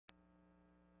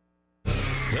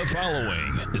The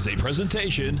following is a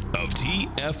presentation of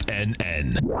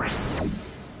TFNN.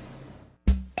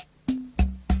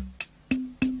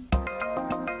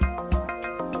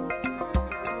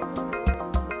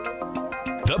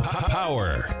 The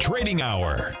Power Trading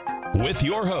Hour with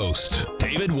your host,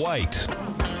 David White.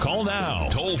 Call now,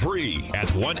 toll free at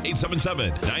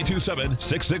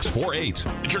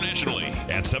 1-877-927-6648. Internationally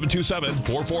at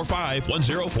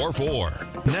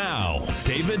 727-445-1044. Now,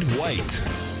 David White.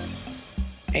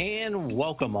 And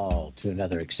welcome all to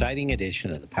another exciting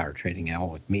edition of the Power Trading Hour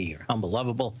with me, your humble,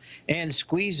 lovable, and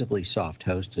squeezably soft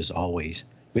host as always.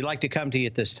 We'd like to come to you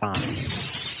at this time.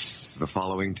 The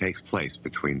following takes place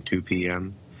between 2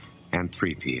 p.m. and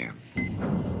 3 p.m.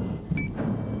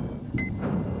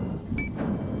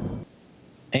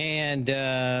 And,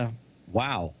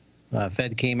 wow,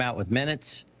 Fed came out with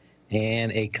minutes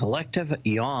and a collective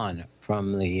yawn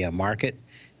from the market.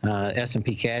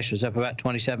 S&P cash was up about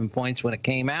 27 points when it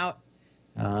came out.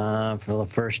 For the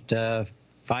first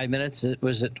 5 minutes, it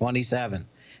was at 27.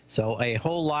 So a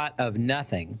whole lot of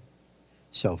nothing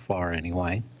so far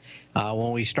anyway.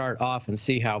 When we start off and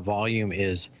see how volume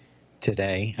is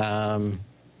today,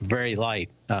 very light,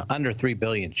 under 3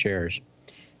 billion shares.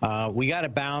 We got a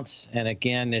bounce, and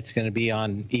again, it's going to be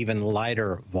on even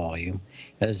lighter volume.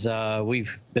 As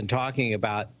we've been talking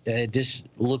about, it just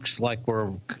looks like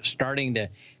we're starting to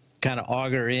kind of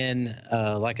auger in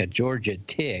like a Georgia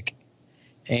tick,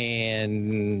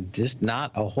 and just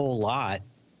not a whole lot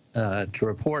to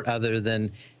report other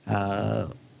than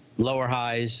lower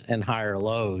highs and higher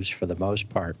lows for the most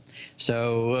part.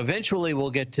 So eventually we'll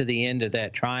get to the end of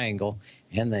that triangle,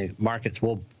 and the markets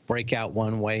will break out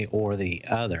one way or the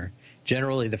other.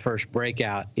 Generally, the first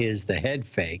breakout is the head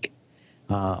fake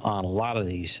on a lot of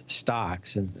these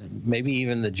stocks, and maybe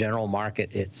even the general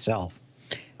market itself.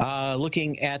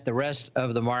 Looking at the rest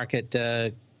of the market,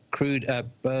 crude up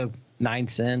 9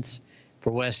 cents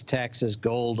for West Texas,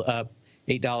 gold up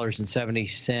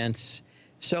 $8.70.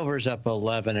 Silver's up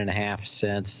 11.5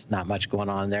 cents. Not much going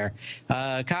on there.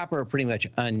 Copper pretty much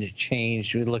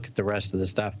unchanged. We look at the rest of the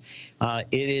stuff.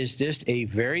 It is just a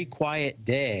very quiet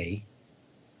day.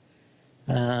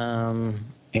 And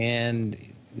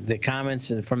the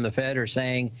comments from the Fed are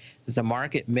saying that the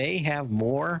market may have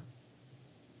more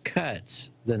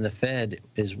cuts than the Fed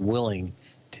is willing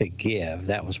to give.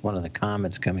 That was one of the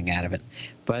comments coming out of it.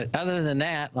 But other than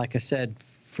that, like I said,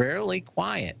 fairly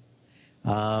quiet.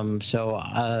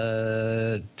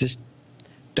 Just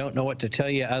don't know what to tell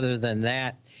you other than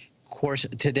that. Of course,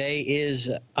 today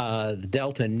is the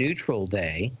Delta neutral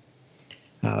day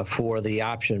for the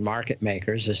option market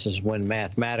makers. This is when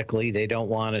mathematically they don't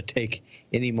want to take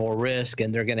any more risk,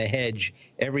 and they're going to hedge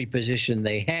every position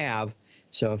they have.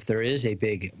 So if there is a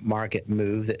big market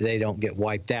move, that they don't get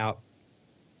wiped out.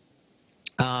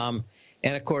 And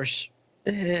of course,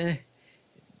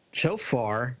 so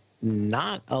far,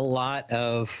 not a lot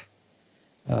of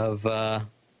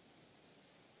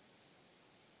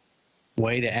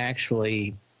way to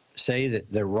actually say that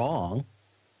they're wrong,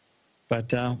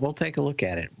 but we'll take a look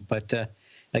at it. But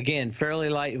again, fairly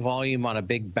light volume on a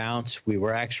big bounce. We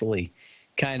were actually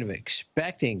kind of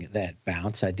expecting that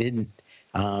bounce. I didn't.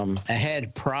 I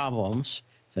had problems.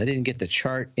 So I didn't get the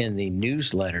chart in the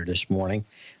newsletter this morning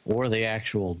or the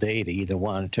actual data, either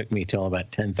one. It took me till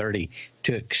about 10:30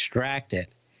 to extract it.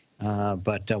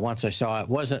 But once I saw it,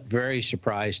 wasn't very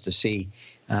surprised to see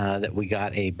that we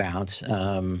got a bounce.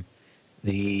 Where's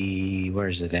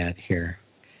it at here?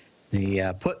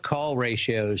 The put-call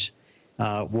ratios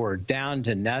were down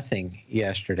to nothing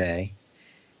yesterday.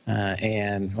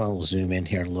 And we'll zoom in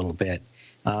here a little bit.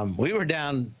 We were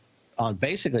down on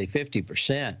basically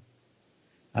 50%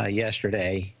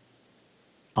 yesterday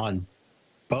on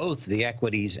both the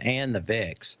equities and the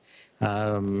VIX.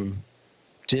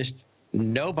 Just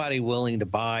nobody willing to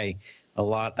buy a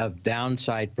lot of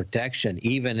downside protection,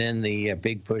 even in the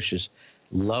big pushes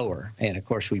lower. And of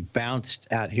course, we bounced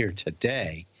out here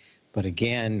today. But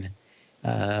again,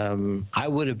 I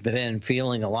would have been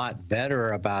feeling a lot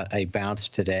better about a bounce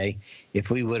today if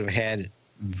we would have had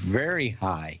very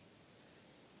high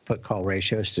put-call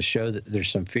ratios to show that there's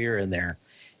some fear in there.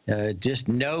 Just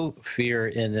no fear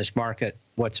in this market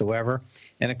whatsoever.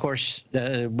 And of course,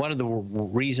 one of the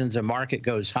reasons a market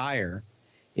goes higher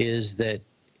is that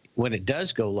when it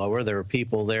does go lower, there are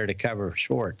people there to cover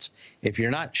shorts. If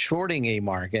you're not shorting a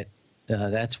market,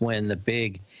 that's when the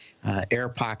big air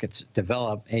pockets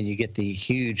develop and you get the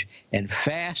huge and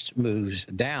fast moves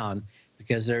down,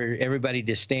 because everybody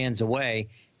just stands away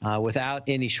without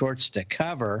any shorts to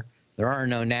cover. There are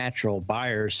no natural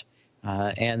buyers,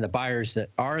 and the buyers that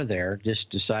are there just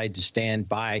decide to stand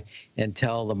by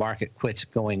until the market quits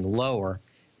going lower.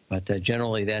 But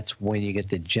generally, that's when you get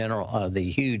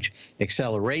the huge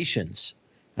accelerations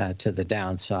to the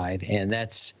downside, and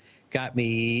that's got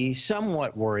me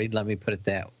somewhat worried. Let me put it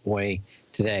that way.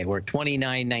 Today we're at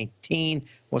 29.19.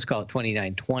 Let's call it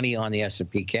 29.20 on the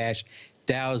S&P cash.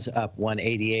 Dow's up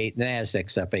 188,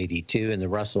 Nasdaq's up 82, and the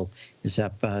Russell is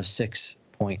up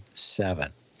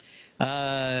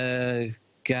 6.7.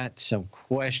 Got some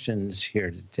questions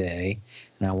here today,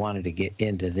 and I wanted to get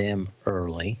into them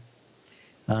early.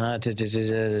 Okay.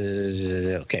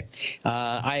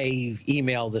 I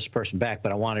emailed this person back,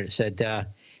 but I wanted to said,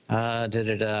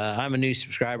 I'm a new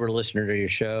subscriber, listener to your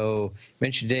show.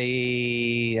 Mentioned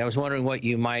today, I was wondering what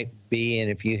you might be,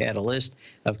 and if you had a list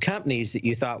of companies that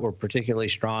you thought were particularly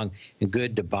strong and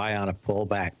good to buy on a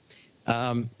pullback.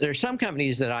 There are some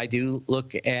companies that I do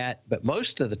look at, but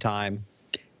most of the time,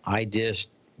 I just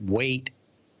wait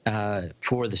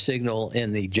for the signal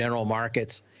in the general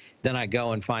markets. Then I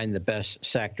go and find the best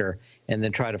sector and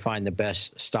then try to find the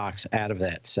best stocks out of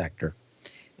that sector.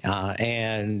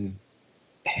 And,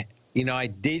 you know,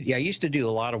 I used to do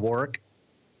a lot of work,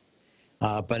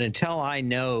 but until I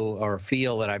know or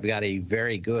feel that I've got a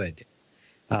very good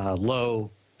low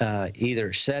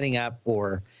either setting up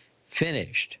or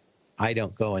finished, I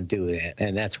don't go and do it.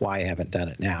 And that's why I haven't done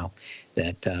it now.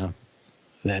 That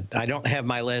I don't have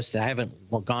my list. I haven't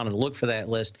gone and looked for that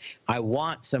list. I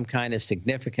want some kind of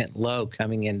significant low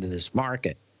coming into this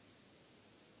market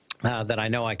that I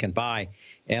know I can buy.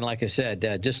 And like I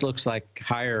said, just looks like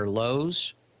higher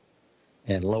lows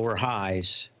and lower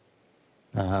highs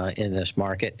in this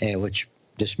market, and which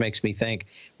just makes me think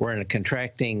we're in a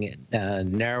contracting,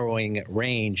 narrowing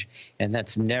range, and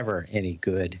that's never any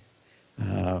good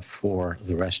for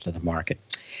the rest of the market.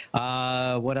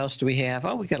 What else do we have?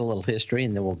 Oh, we got a little history,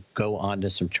 and then we'll go on to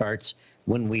some charts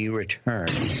when we return.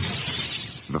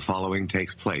 The following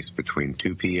takes place between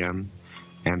 2 p.m.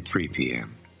 and 3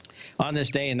 p.m. On this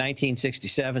day in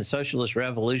 1967, socialist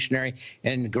revolutionary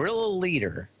and guerrilla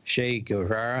leader Che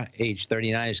Guevara, age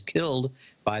 39, is killed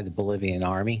by the Bolivian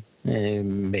army.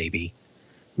 Maybe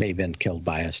been killed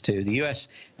by us too. The U.S.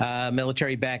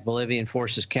 Military-backed Bolivian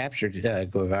forces captured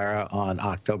Guevara on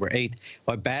October 8th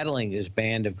while battling his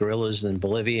band of guerrillas in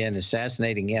Bolivia and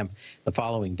assassinating him the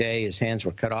following day. His hands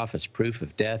were cut off as proof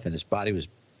of death, and his body was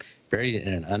buried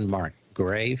in an unmarked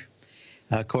grave.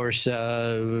 Of course,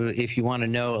 if you want to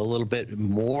know a little bit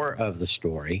more of the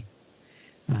story,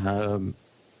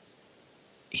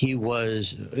 he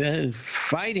was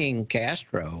fighting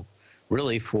Castro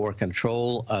really for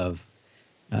control of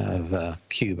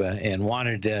Cuba and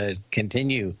wanted to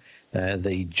continue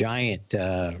the giant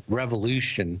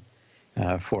revolution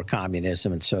for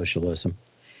communism and socialism.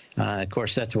 Of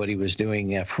course, that's what he was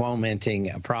doing, fomenting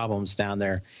problems down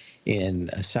there in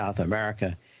South America.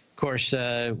 Of course,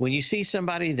 when you see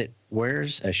somebody that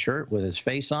wears a shirt with his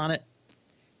face on it,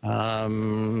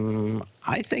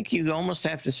 I think you almost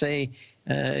have to say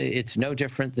it's no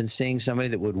different than seeing somebody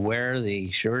that would wear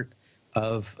the shirt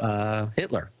of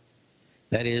Hitler.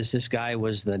 That is, this guy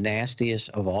was the nastiest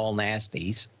of all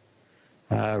nasties,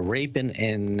 raping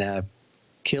and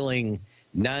killing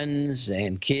nuns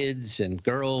and kids and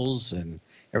girls and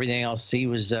everything else. He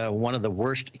was one of the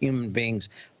worst human beings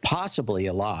possibly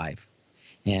alive.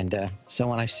 And so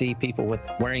when I see people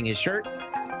wearing his shirt,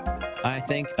 I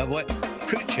think of what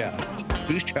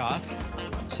Khrushchev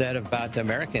said about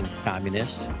American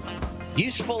communists: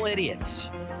 useful idiots.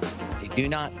 They do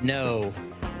not know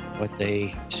what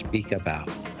they speak about.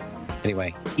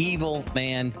 Anyway, evil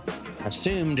man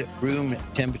assumed room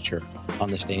temperature on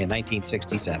this day in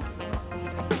 1967.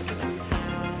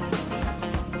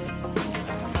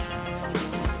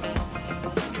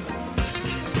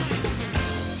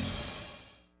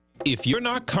 If you're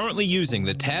not currently using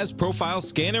the TAS Profile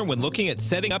Scanner when looking at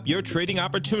setting up your trading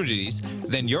opportunities,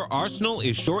 then your arsenal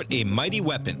is short a mighty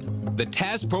weapon. The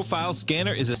TAS Profile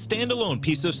Scanner is a standalone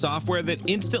piece of software that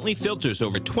instantly filters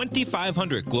over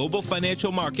 2,500 global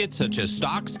financial markets such as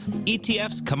stocks,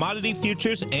 ETFs, commodity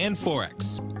futures, and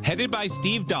Forex. Headed by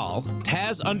Steve Dahl,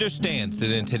 TAS understands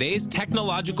that in today's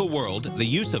technological world, the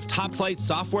use of top-flight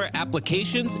software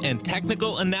applications and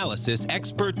technical analysis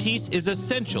expertise is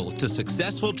essential to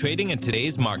successful trading in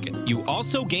today's market. You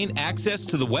also gain access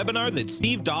to the webinar that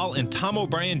Steve Dahl and Tom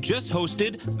O'Brien just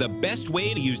hosted, The Best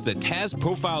Way to Use the TAS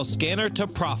Profile Scanner to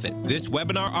Profit. This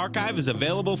webinar archive is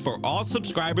available for all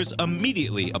subscribers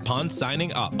immediately upon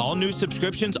signing up. All new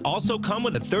subscriptions also come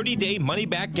with a 30-day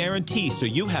money-back guarantee, so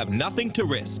you have nothing to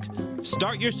risk.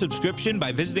 Start your subscription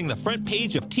by visiting the front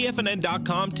page of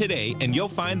TFNN.com today, and you'll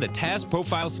find the TAS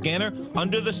Profile Scanner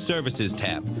under the Services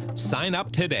tab. Sign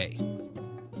up today.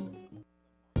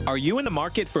 Are you in the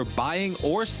market for buying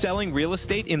or selling real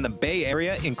estate in the Bay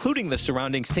Area, including the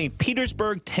surrounding St.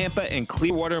 Petersburg, Tampa, and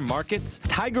Clearwater markets?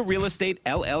 Tiger Real Estate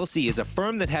LLC is a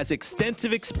firm that has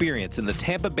extensive experience in the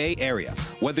Tampa Bay area.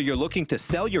 Whether you're looking to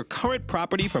sell your current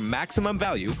property for maximum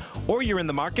value, or you're in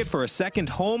the market for a second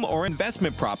home or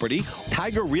investment property,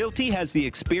 Tiger Realty has the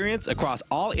experience across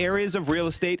all areas of real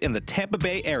estate in the Tampa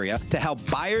Bay area to help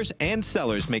buyers and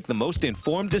sellers make the most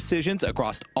informed decisions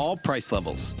across all price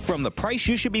levels. From the price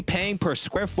you should be paying per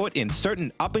square foot in certain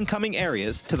up-and-coming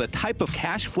areas to the type of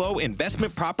cash flow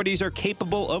investment properties are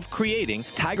capable of creating,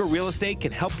 Tiger Real Estate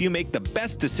can help you make the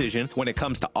best decision when it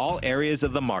comes to all areas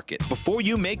of the market. Before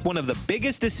you make one of the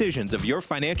biggest decisions of your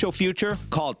financial future,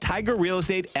 call Tiger Real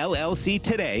Estate LLC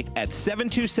today at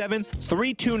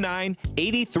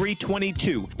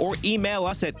 727-329-8322 or email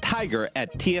us at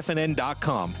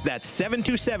tiger@tfnn.com. That's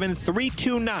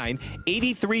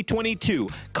 727-329-8322.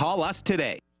 Call us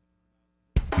today.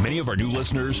 Many of our new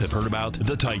listeners have heard about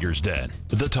the Tiger's Den.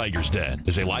 The Tiger's Den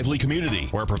is a lively community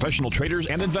where professional traders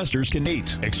and investors can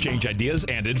meet, exchange ideas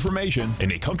and information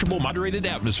in a comfortable, moderated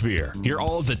atmosphere. Hear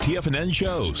all of the TFNN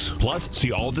shows, plus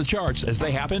see all of the charts as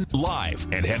they happen live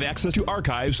and have access to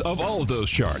archives of all of those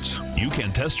charts. You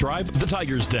can test drive the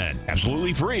Tiger's Den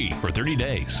absolutely free for 30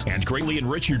 days and greatly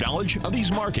enrich your knowledge of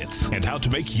these markets and how to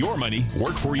make your money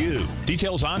work for you.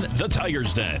 Details on the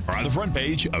Tiger's Den are on the front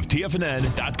page of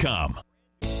TFNN.com.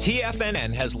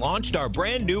 TFNN has launched our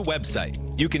brand new website.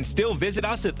 You can still visit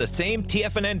us at the same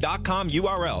TFNN.com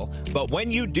URL, but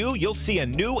when you do, you'll see a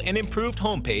new and improved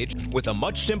homepage with a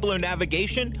much simpler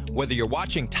navigation, whether you're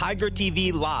watching Tiger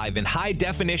TV live in high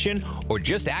definition or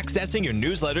just accessing your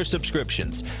newsletter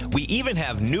subscriptions. We even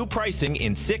have new pricing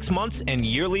in 6 months and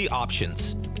yearly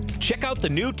options. Check out the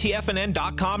new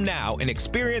TFNN.com now and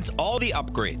experience all the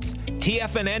upgrades.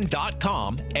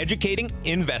 TFNN.com, educating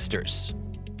investors.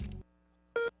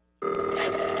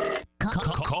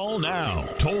 Call now,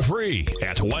 toll free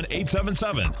at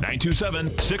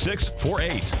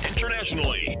 1-877-927-6648.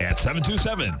 Internationally at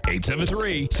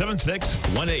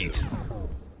 727-873-7618.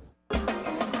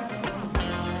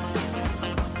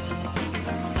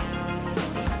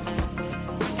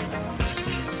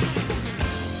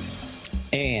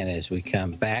 And as we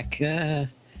come back,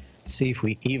 see if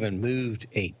we even moved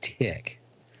a tick.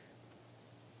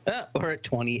 We're at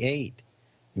 28.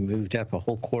 We moved up a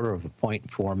whole quarter of a point in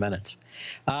 4 minutes.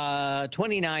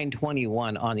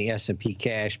 29.21 on the S&P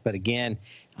cash, but again,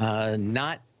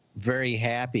 not very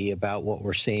happy about what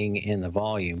we're seeing in the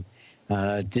volume.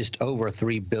 Just over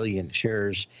 3 billion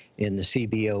shares in the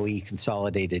CBOE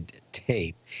consolidated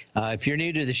tape. If you're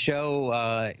new to the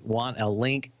show, want a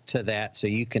link to that so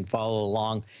you can follow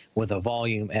along with the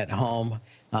volume at home,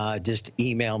 just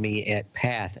email me at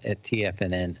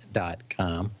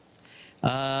path@tfnn.com.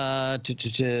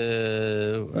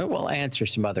 We'll answer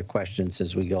some other questions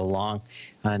as we go along,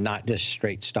 not just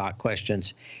straight stock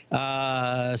questions.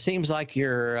 Seems like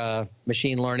your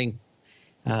machine learning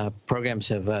programs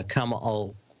have come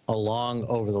along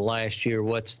over the last year.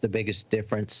 What's the biggest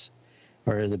difference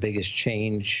or the biggest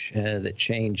change that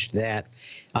changed that?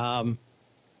 For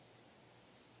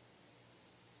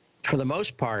the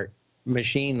most part,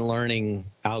 machine learning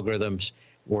algorithms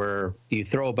where you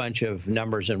throw a bunch of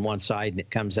numbers in one side and it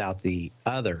comes out the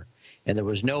other. And there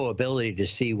was no ability to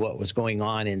see what was going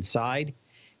on inside.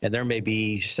 And there may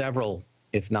be several,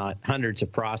 if not hundreds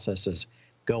of processes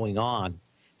going on.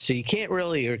 So you can't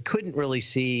really or couldn't really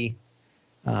see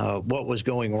what was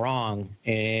going wrong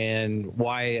and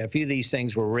why a few of these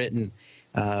things were written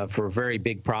for very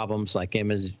big problems like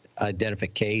image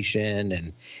identification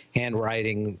and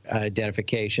handwriting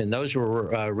identification. Those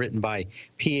were written by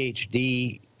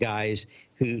PhD guys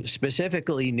who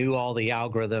specifically knew all the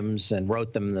algorithms and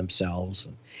wrote them themselves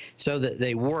so that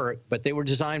they work, but they were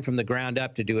designed from the ground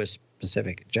up to do a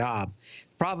specific job.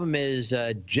 Problem is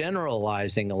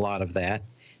generalizing a lot of that.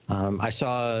 I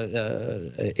saw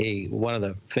one of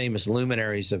the famous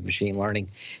luminaries of machine learning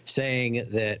saying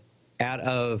that out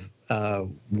of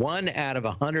 1 out of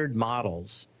 100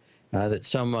 models that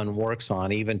someone works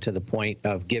on, even to the point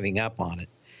of giving up on it,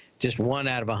 just 1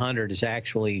 out of 100 is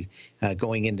actually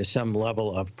going into some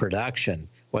level of production,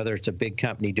 whether it's a big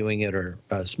company doing it or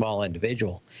a small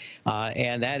individual.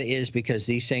 And that is because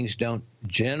these things don't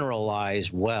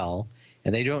generalize well.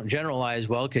 And they don't generalize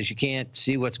well because you can't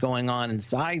see what's going on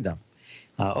inside them.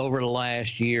 Over the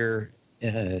last year,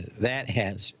 that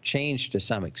has changed to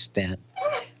some extent.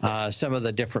 Some of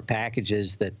the different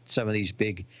packages that some of these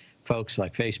big folks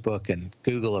like Facebook and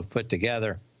Google have put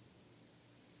together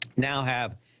now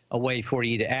have a way for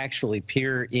you to actually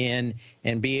peer in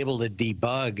and be able to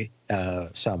debug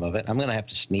some of it. I'm going to have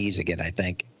to sneeze again, I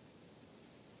think.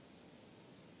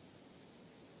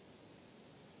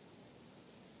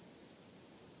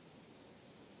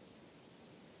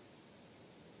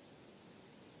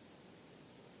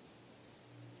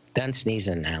 Done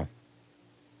sneezing now.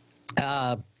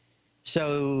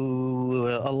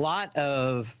 So a lot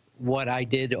of what I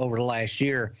did over the last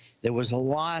year, there was a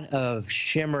lot of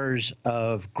shimmers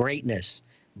of greatness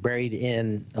buried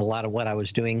in a lot of what I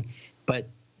was doing, but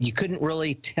you couldn't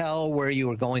really tell where you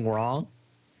were going wrong.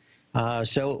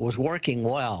 So it was working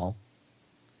well.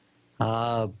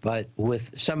 But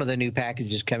with some of the new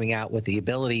packages coming out with the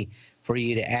ability for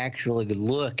you to actually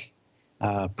look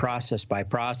process by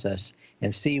process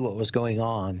and see what was going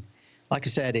on, like I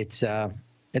said, it's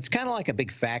kind of like a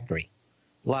big factory.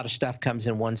 A lot of stuff comes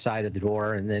in one side of the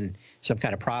door, and then some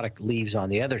kind of product leaves on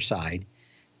the other side.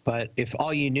 But if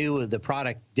all you knew of the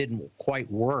product didn't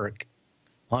quite work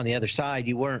on the other side,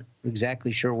 you weren't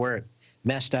exactly sure where it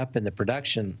messed up in the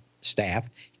production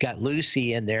staff. You got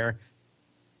Lucy in there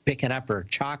picking up her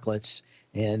chocolates,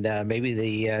 and maybe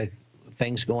the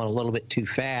thing's going a little bit too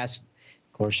fast.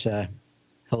 Of course,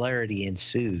 hilarity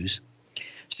ensues.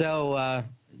 So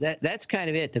that's kind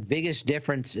of it. The biggest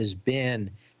difference has been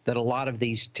that a lot of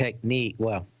these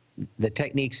the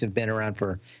techniques have been around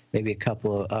for maybe a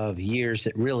couple of years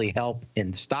that really help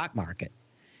in the stock market.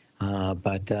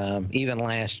 But even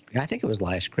I think it was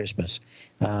last Christmas,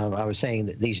 I was saying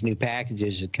that these new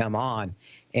packages had come on,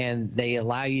 and they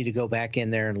allow you to go back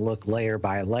in there and look layer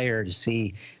by layer to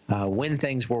see when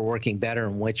things were working better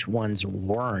and which ones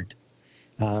weren't.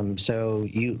 So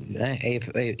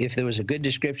if there was a good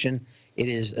description, it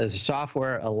is the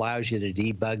software allows you to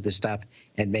debug the stuff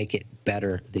and make it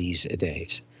better these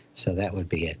days. So that would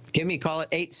be it. Give me a call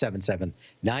at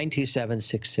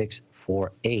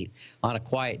 877-927-6648 on a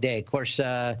quiet day. Of course,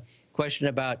 question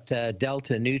about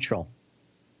delta neutral.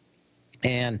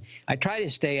 And I try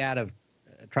to stay out of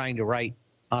trying to write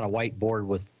on a whiteboard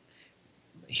with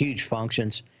huge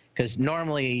functions, because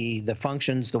normally the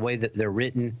functions, the way that they're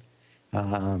written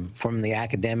from the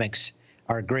academics,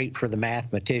 are great for the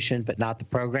mathematician, but not the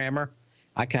programmer.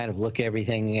 I kind of look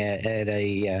everything at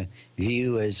a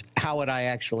view as how would I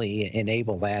actually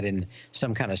enable that in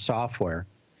some kind of software.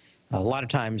 A lot of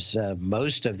times,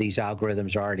 most of these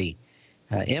algorithms are already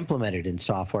implemented in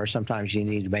software. Sometimes you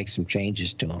need to make some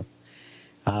changes to them.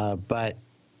 But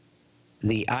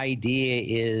the idea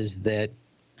is that,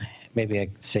 maybe I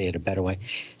can say it a better way.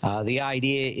 The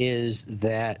idea is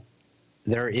that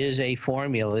there is a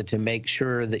formula to make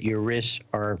sure that your risks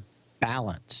are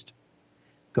balanced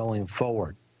going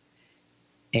forward.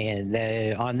 And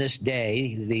on this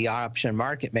day, the option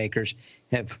market makers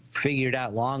have figured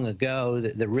out long ago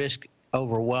that the risk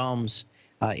overwhelms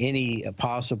any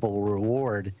possible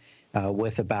reward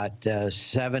with about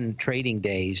 7 trading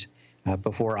days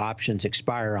before options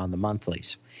expire on the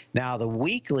monthlies. Now, the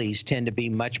weeklies tend to be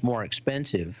much more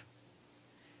expensive,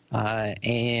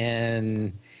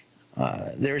 and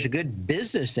there's a good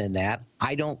business in that.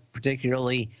 I don't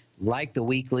particularly like the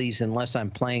weeklies unless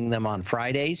I'm playing them on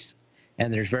Fridays,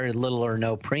 and there's very little or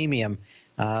no premium.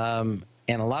 And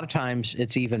a lot of times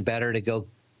it's even better to go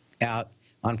out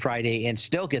on Friday and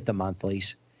still get the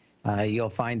monthlies. You'll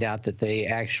find out that they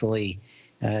actually,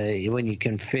 when you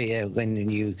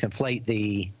conflate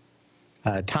the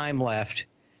time left,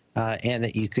 and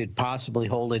that you could possibly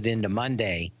hold it into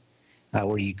Monday,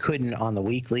 where you couldn't on the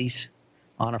weeklies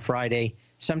on a Friday.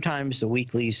 Sometimes the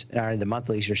weeklies or the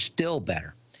monthlies are still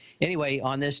better. Anyway,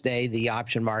 on this day, the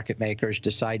option market makers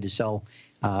decide to sell,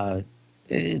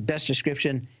 best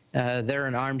description, they're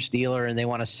an arms dealer and they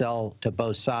want to sell to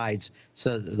both sides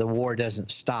so that the war doesn't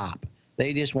stop.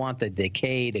 They just want the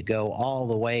decay to go all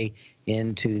the way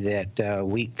into that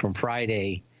week from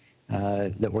Friday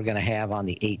that we're going to have on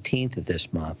the 18th of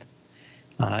this month.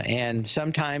 And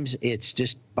sometimes it's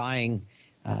just buying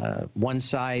one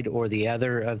side or the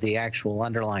other of the actual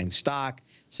underlying stock.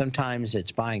 Sometimes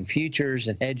it's buying futures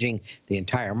and hedging the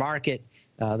entire market.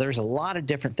 There's a lot of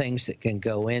different things that can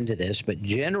go into this, but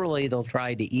generally they'll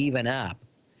try to even up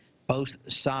both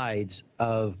sides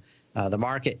of the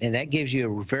market, and that gives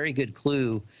you a very good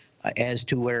clue as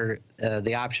to where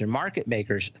the option market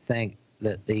makers think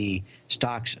that the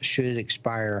stocks should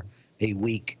expire a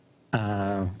week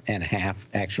and a half,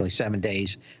 actually 7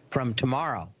 days from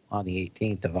tomorrow on the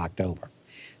 18th of October.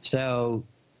 So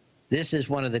this is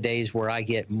one of the days where I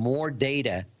get more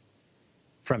data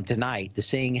from tonight to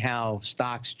seeing how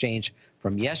stocks change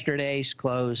from yesterday's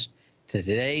close to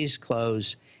today's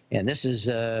close. And this is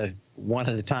one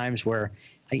of the times where,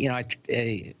 you know, I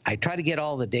try to get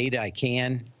all the data I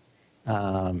can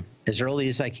as early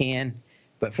as I can,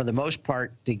 but for the most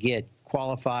part, to get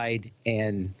qualified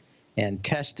and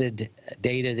tested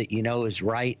data that you know is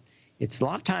right, it's a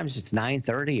lot of times it's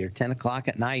 9:30 or 10 o'clock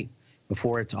at night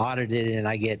before it's audited, and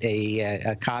I get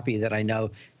a copy that I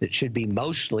know that should be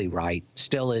mostly right,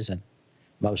 still isn't.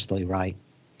 mostly right.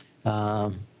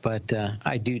 But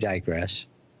I do digress.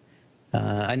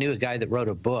 I knew a guy that wrote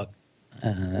a book.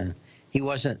 He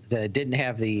didn't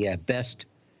have the best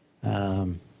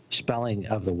spelling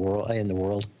of the world in the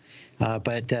world,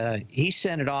 but he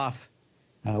sent it off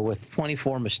with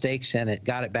 24 mistakes in it,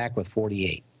 got it back with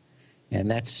 48. And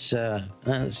that's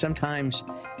sometimes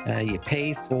you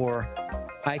pay for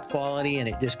high quality and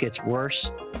it just gets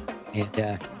worse.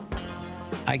 And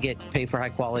I pay for high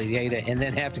quality data and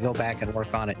then have to go back and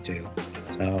work on it too.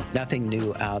 So nothing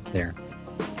new out there.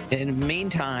 In the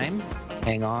meantime,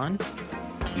 hang on.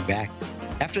 Be back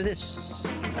after this.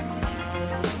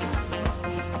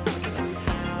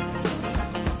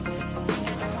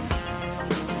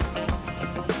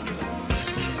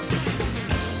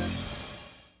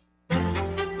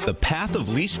 The Path of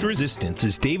Least Resistance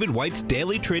is David White's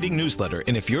daily trading newsletter,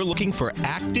 and if you're looking for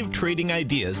active trading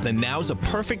ideas, then now's a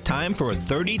perfect time for a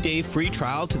 30-day free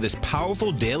trial to this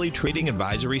powerful daily trading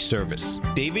advisory service.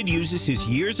 David uses his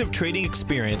years of trading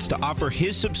experience to offer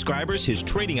his subscribers his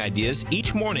trading ideas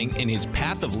each morning in his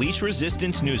Path of Least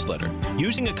Resistance newsletter.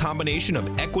 Using a combination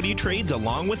of equity trades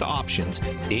along with options,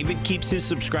 David keeps his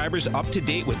subscribers up to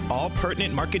date with all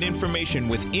pertinent market information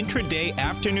with intraday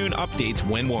afternoon updates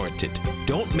when warranted.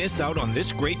 Don't miss out on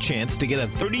this great chance to get a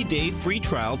 30-day free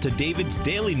trial to David's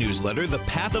daily newsletter, The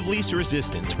Path of Least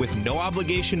Resistance, with no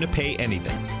obligation to pay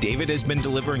anything. David has been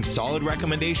delivering solid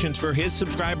recommendations for his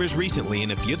subscribers recently,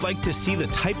 and if you'd like to see the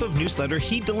type of newsletter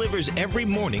he delivers every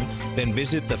morning, then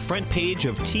visit the front page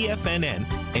of TFNN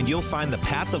and you'll find The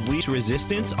Path of Least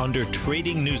Resistance under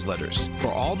Trading Newsletters. For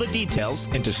all the details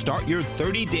and to start your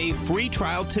 30-day free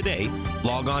trial today,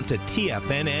 log on to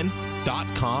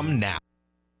TFNN.com now.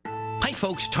 Hi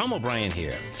folks, Tom O'Brien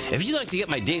here. If you'd like to get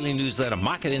my daily newsletter,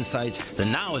 Market Insights,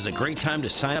 then now is a great time to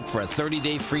sign up for a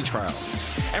 30-day free trial.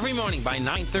 Every morning by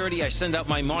 9:30, I send out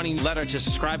my morning letter to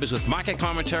subscribers with market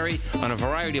commentary on a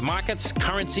variety of markets,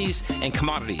 currencies, and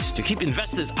commodities to keep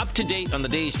investors up to date on the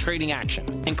day's trading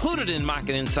action. Included in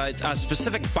Market Insights are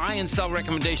specific buy and sell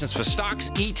recommendations for stocks,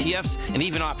 ETFs, and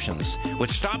even options, with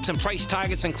stops and price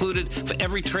targets included for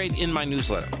every trade in my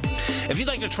newsletter. If you'd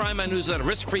like to try my newsletter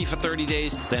risk-free for 30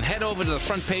 days, then head over to the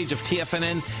front page of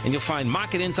TFNN and you'll find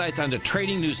Market Insights under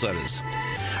Trading Newsletters.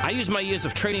 I use my years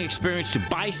of trading experience to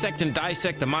bisect and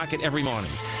dissect the market every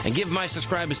morning and give my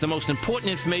subscribers the most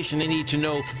important information they need to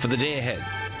know for the day ahead.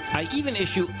 I even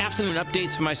issue afternoon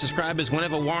updates for my subscribers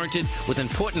whenever warranted with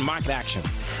important market action.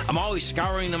 I'm always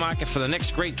scouring the market for the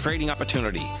next great trading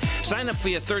opportunity. Sign up for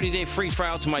your 30-day free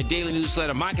trial to my daily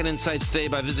newsletter, Market Insights, today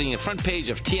by visiting the front page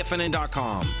of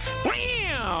TFNN.com.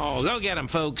 Wow! Go get them,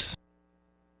 folks!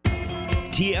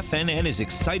 TFNN is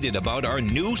excited about our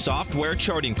new software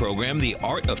charting program, The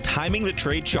Art of Timing the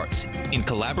Trade Charts. In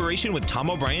collaboration with Tom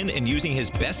O'Brien and using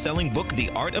his best-selling book, The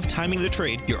Art of Timing the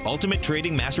Trade, Your Ultimate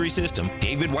Trading Mastery System,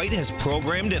 David White has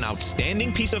programmed an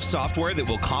outstanding piece of software that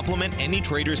will complement any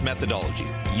trader's methodology.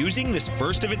 Using this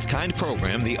first-of-its-kind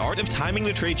program, The Art of Timing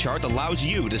the Trade Chart allows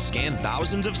you to scan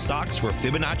thousands of stocks for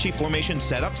Fibonacci formation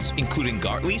setups, including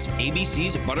Gartleys,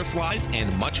 ABCs, butterflies,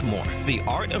 and much more. The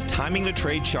Art of Timing the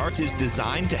Trade Charts is designed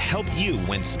to help you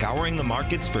when scouring the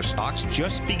markets for stocks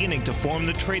just beginning to form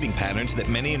the trading patterns that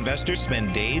many investors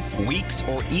spend days, weeks,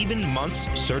 or even months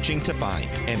searching to find.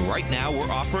 And right now,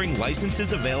 we're offering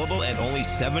licenses available at only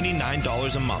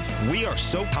 $79 a month. We are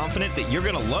so confident that you're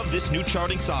going to love this new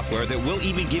charting software that will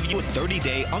even give you a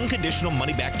 30-day unconditional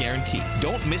money-back guarantee.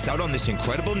 Don't miss out on this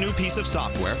incredible new piece of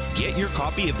software. Get your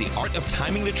copy of The Art of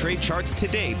Timing the Trade Charts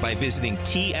today by visiting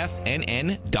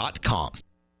TFNN.com.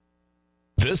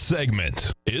 This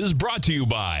segment is brought to you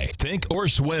by Think or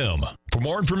Swim. For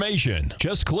more information,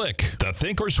 just click the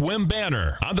Think or Swim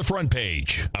banner on the front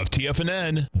page of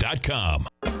TFNN.com.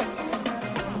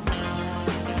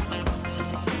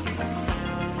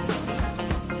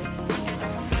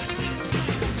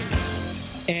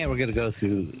 And we're going to go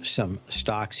through some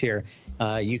stocks here.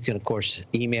 You can, of course,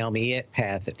 email me at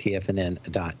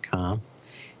path@tfnn.com.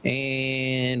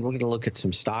 And we're going to look at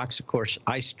some stocks. Of course,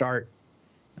 I start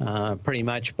pretty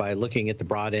much by looking at the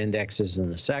broad indexes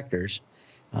and the sectors.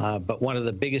 But one of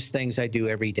the biggest things I do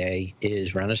every day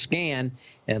is run a scan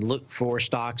and look for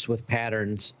stocks with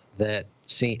patterns that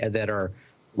are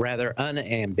rather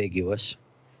unambiguous.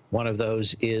 One of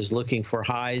those is looking for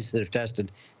highs that have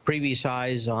tested previous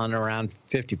highs on around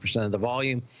 50% of the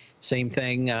volume. Same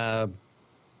thing,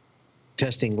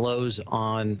 testing lows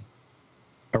on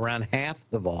around half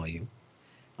the volume.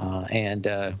 And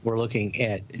we're looking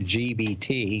at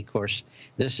GBT. Of course,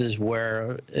 this is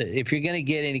where, if you're going to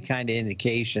get any kind of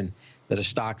indication that a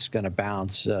stock's going to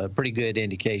bounce, a pretty good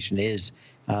indication is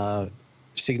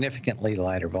significantly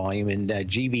lighter volume. And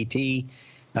GBT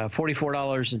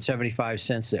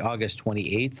 $44.75, the August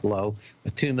 28th low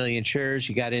with 2 million shares.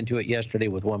 You got into it yesterday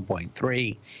with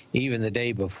 1.3. Even the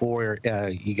day before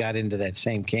you got into that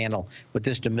same candle with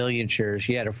just 1 million shares.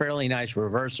 You had a fairly nice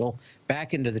reversal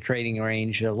back into the trading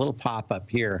range, a little pop up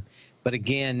here. But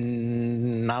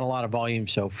again, not a lot of volume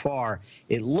so far.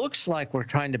 It looks like we're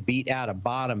trying to beat out a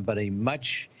bottom, but a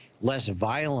much less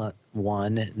violent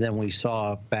one than we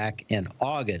saw back in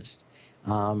August.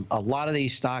 A lot of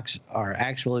these stocks are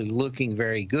actually looking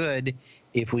very good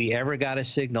if we ever got a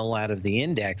signal out of the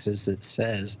indexes that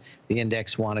says the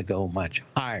index want to go much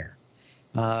higher.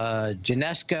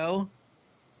 Genesco,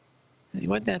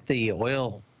 wasn't that the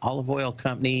olive oil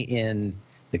company in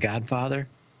The Godfather?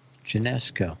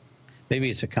 Genesco.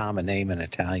 Maybe it's a common name in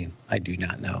Italian. I do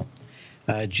not know.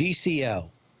 GCO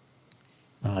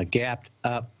gapped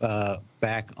up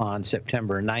back on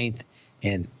September 9th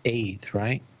and 8th,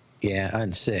 right? Yeah, on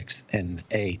 6th and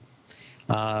 8th.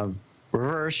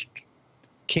 Reversed,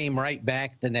 came right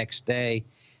back the next day,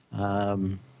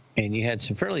 and you had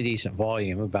some fairly decent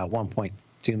volume, about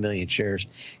 1.2 million shares.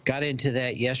 Got into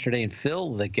that yesterday and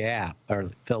filled the gap, or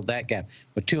filled that gap,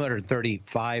 with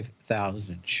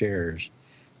 235,000 shares.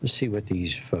 Let's see what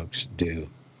these folks do.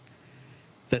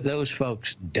 That those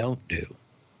folks don't do.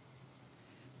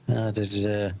 There's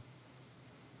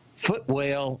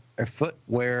footwear,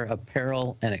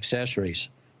 apparel, and accessories.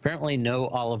 Apparently no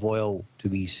olive oil to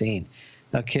be seen.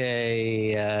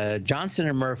 Okay,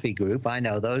 Johnson & Murphy Group, I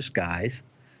know those guys,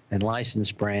 and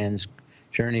licensed brands,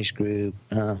 Journeys Group,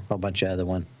 a whole bunch of other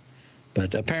one.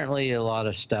 But apparently a lot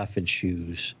of stuff in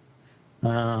shoes.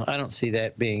 I don't see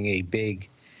that being a big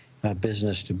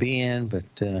business to be in, but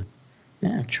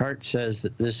yeah, chart says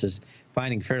that this is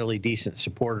finding fairly decent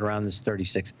support around this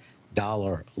 $36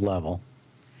 level.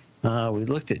 We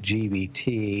looked at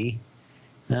GBT.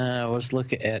 Let's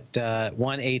look at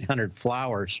 1-800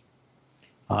 Flowers.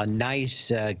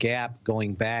 Nice gap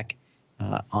going back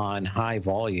on high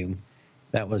volume.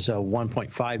 That was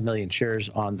 1.5 million shares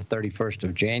on the 31st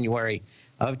of January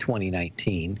of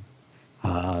 2019.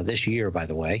 This year, by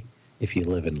the way, if you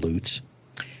live in Lutz.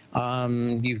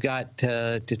 You've got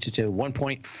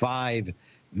 1.5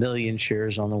 million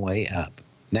shares on the way up.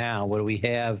 Now, what do we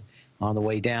have on the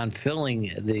way down, filling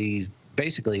the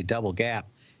basically a double gap,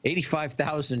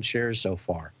 85,000 shares so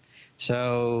far.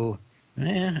 So,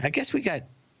 I guess we got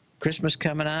Christmas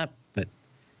coming up, but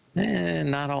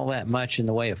not all that much in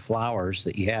the way of flowers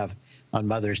that you have on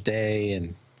Mother's Day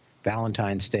and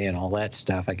Valentine's Day and all that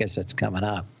stuff. I guess that's coming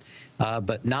up.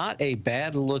 But not a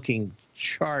bad-looking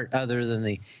chart other than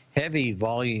the heavy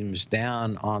volumes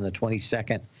down on the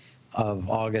 22nd of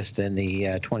August and the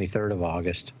 23rd of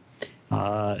August.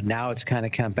 Now it's kind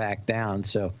of come back down.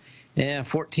 So, yeah,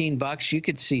 $14. You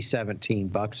could see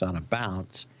 $17 on a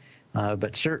bounce.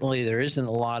 But certainly there isn't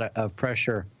a lot of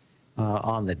pressure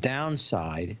on the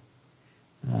downside.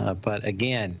 But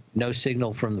again, no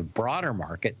signal from the broader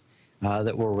market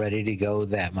that we're ready to go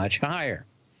that much higher.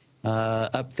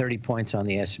 Up 30 points on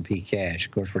the S&P cash.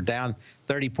 Of course, we're down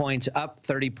 30 points, up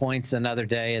 30 points another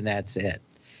day, and that's it.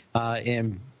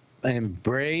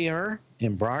 Embraer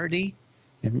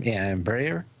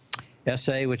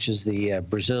SA, which is the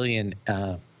Brazilian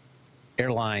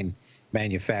airline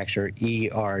manufacturer,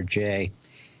 ERJ.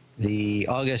 The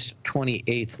August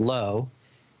 28th low,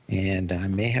 and I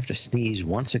may have to sneeze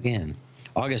once again.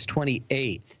 August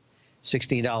 28th,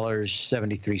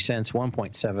 $16.73,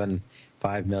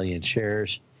 1.75 million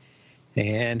shares.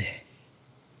 And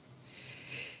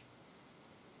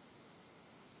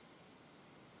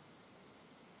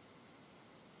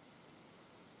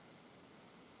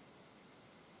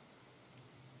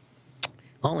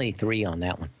only 3 on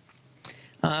that one.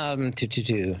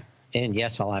 And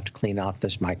yes, I'll have to clean off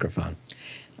this microphone.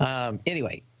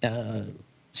 Anyway,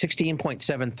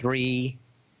 16.73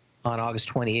 on August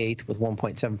 28th with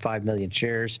 1.75 million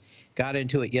shares. Got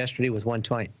into it yesterday with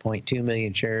 1.2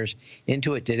 million shares.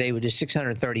 Into it today with just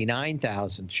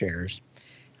 639,000 shares.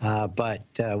 But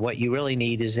what you really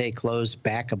need is a close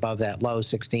back above that low,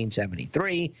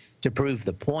 1673, to prove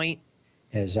the point,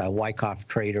 as Wyckoff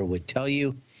Trader would tell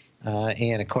you.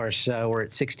 And, of course, we're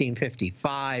at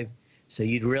 1655, so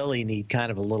you'd really need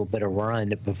kind of a little bit of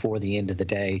run before the end of the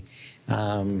day.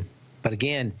 But,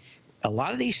 again, a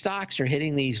lot of these stocks are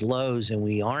hitting these lows, and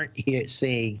we aren't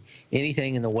seeing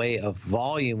anything in the way of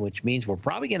volume, which means we're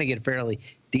probably going to get a fairly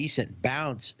decent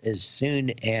bounce as soon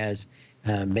as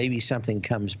maybe something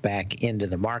comes back into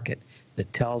the market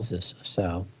that tells us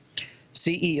so.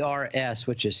 CERS,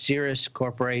 which is Cirrus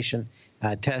Corporation,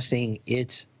 testing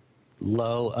its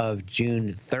low of June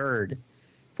 3rd,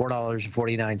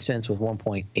 $4.49 with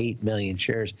 1.8 million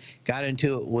shares. Got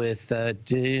into it with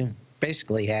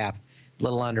basically half, a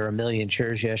little under 1 million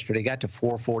shares yesterday. Got to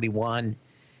 441.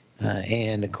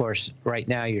 And, of course, right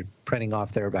now you're printing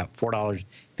off there about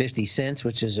 $4.50,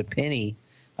 which is a penny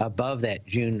above that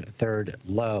June 3rd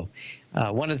low.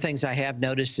 One of the things I have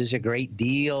noticed is a great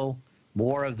deal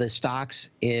more of the stocks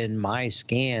in my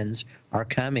scans are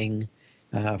coming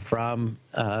from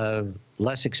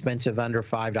less expensive, under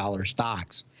 $5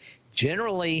 stocks.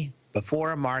 Generally,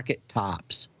 before a market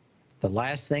tops, the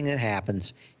last thing that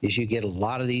happens is you get a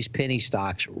lot of these penny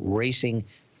stocks racing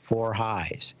for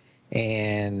highs.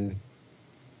 And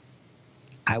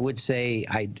I would say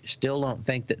I still don't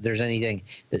think that there's anything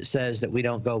that says that we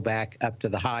don't go back up to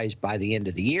the highs by the end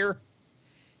of the year,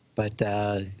 but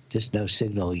just no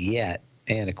signal yet.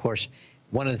 And, of course,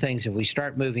 one of the things, if we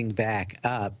start moving back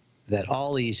up, that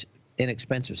all these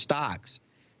inexpensive stocks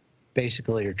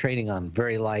basically are trading on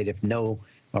very light, if no,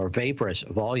 or vaporous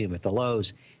volume at the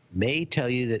lows, may tell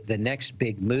you that the next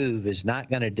big move is not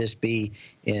going to just be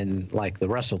in like the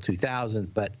Russell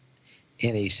 2000, but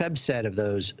in a subset of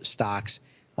those stocks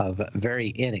of very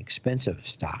inexpensive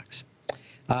stocks.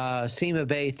 Sema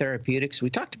Bay Therapeutics, we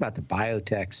talked about the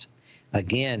biotechs.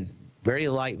 Again, very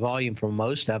light volume from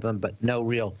most of them, but no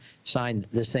real sign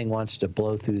that this thing wants to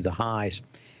blow through the highs.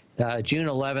 June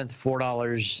 11th,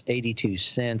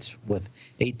 $4.82 with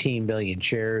 18 million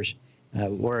shares.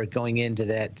 We're going into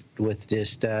that with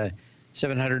just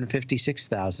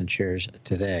 756,000 shares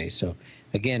today. So,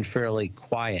 again, fairly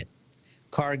quiet.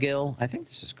 Cargill, I think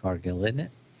this is Cargill, isn't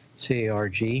it?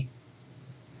 C-A-R-G.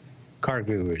 Car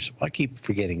Gurus. I keep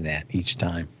forgetting that each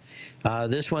time.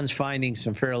 This one's finding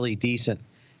some fairly decent,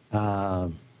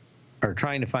 or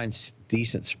trying to find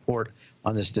decent support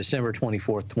on this December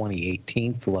 24th,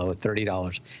 2018 low at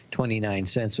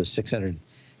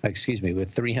 $30.29 with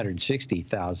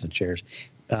 360,000 shares.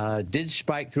 Did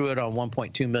spike through it on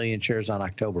 1.2 million shares on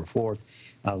October 4th.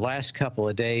 Last couple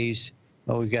of days,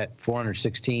 we've got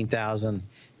 416,000,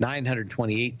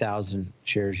 928,000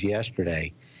 shares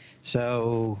yesterday.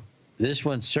 So this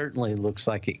one certainly looks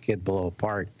like it could blow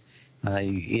apart.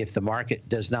 If the market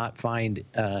does not find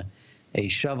a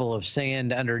shovel of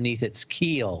sand underneath its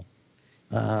keel,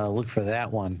 look for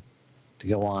that one to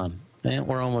go on. And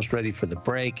we're almost ready for the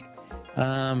break.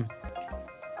 Ball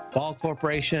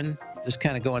Corporation just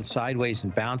kind of going sideways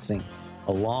and bouncing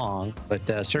along, but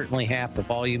certainly half the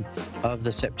volume of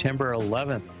the September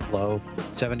 11th low,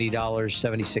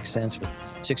 $70.76 with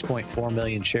 6.4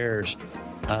 million shares.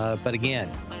 But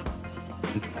again,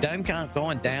 done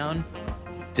going down,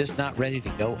 just not ready to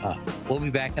go up. We'll be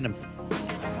back in a minute.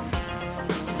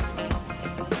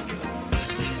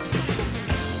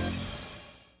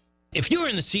 If you're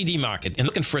in the CD market and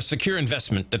looking for a secure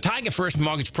investment, the Tiger First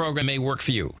Mortgage Program may work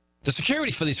for you. The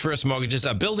security for these first mortgages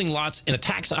are building lots in a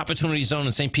tax opportunity zone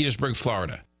in St. Petersburg,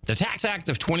 Florida. The Tax Act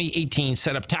of 2018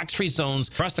 set up tax-free zones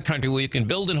across the country where you can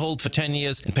build and hold for 10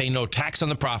 years and pay no tax on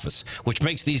the profits, which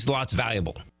makes these lots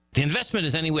valuable. The investment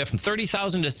is anywhere from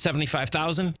 $30,000 to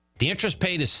 $75,000. The interest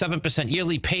paid is 7%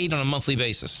 yearly, paid on a monthly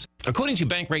basis. According to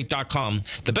Bankrate.com,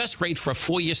 the best rate for a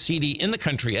 4-year CD in the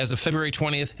country as of February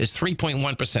 20th is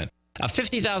 3.1%. A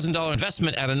 $50,000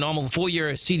 investment at a normal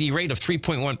 4-year CD rate of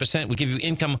 3.1% would give you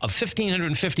income of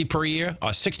 $1,550 per year or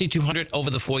 $6,200 over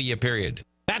the 4-year period.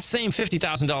 That same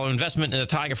 $50,000 investment in the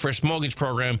Tiger First Mortgage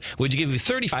Program would give you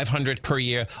 $3,500 per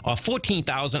year or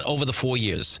 $14,000 over the 4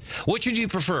 years. Which would you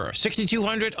prefer,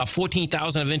 $6,200 or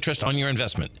 $14,000 of interest on your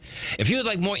investment? If you would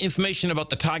like more information about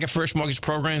the Tiger First Mortgage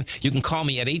Program, you can call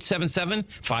me at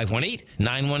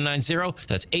 877-518-9190.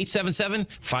 That's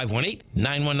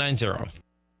 877-518-9190.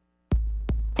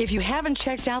 If you haven't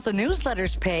checked out the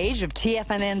newsletters page of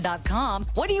TFNN.com,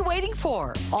 what are you waiting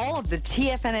for? All of the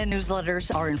TFNN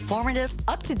newsletters are informative,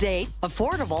 up-to-date,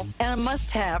 affordable, and a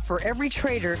must-have for every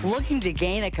trader looking to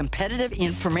gain a competitive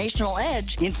informational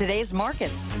edge in today's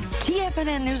markets.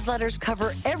 TFNN newsletters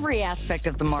cover every aspect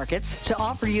of the markets to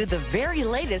offer you the very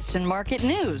latest in market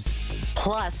news.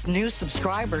 Plus, new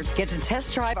subscribers get to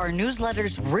test drive our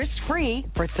newsletters risk-free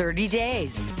for 30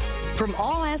 days. From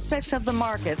all aspects of the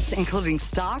markets, including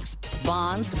stocks,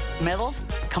 bonds, metals,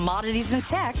 commodities, and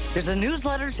tech, there's a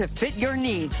newsletter to fit your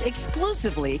needs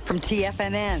exclusively from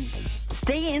TFNN.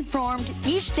 Stay informed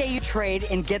each day you trade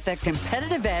and get that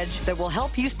competitive edge that will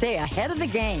help you stay ahead of the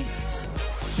game.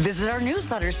 Visit our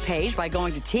newsletters page by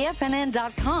going to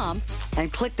TFNN.com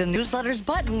and click the newsletters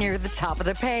button near the top of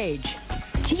the page.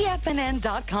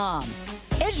 TFNN.com,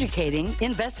 educating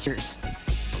investors.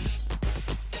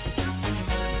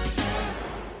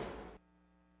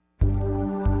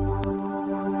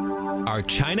 Are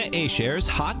China A-shares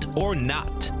hot or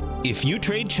not? If you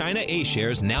trade China A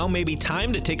shares, now may be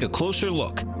time to take a closer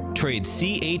look. Trade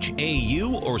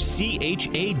CHAU or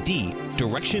CHAD,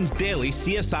 Directions Daily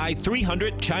CSI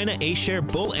 300 China A Share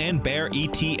Bull and Bear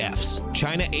ETFs.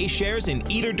 China A shares in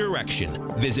either direction.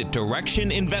 Visit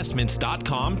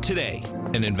directioninvestments.com today.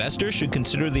 An investor should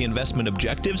consider the investment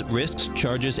objectives, risks,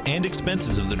 charges, and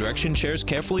expenses of the Direction shares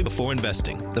carefully before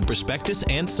investing. The prospectus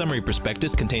and summary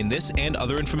prospectus contain this and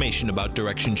other information about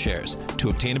Direction shares. To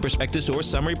obtain a prospectus or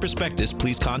summary prospectus,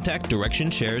 please contact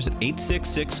Direction Shares at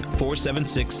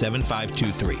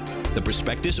 866-476-7523. The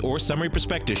prospectus or summary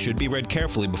prospectus should be read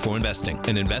carefully before investing.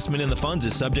 An investment in the funds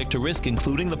is subject to risk,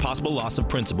 including the possible loss of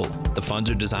principal. The funds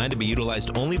are designed to be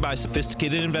utilized only by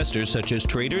sophisticated investors such as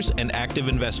traders and active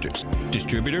investors.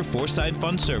 Distributor Foreside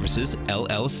Fund Services,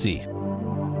 LLC.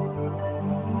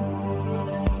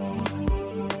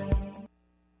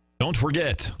 Don't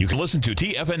forget, you can listen to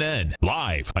TFNN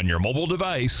live on your mobile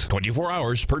device 24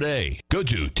 hours per day. Go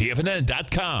to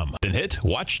TFNN.com, then hit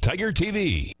Watch Tiger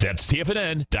TV. That's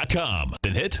TFNN.com,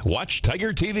 then hit Watch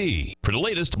Tiger TV for the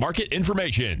latest market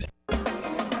information.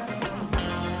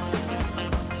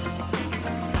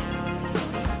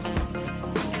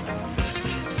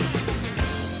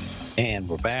 And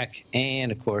we're back,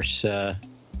 and of course,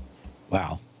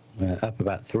 wow, up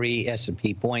about 3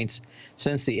 S&P points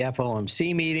since the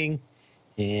FOMC meeting,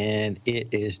 and it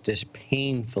is just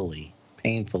painfully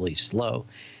slow.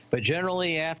 But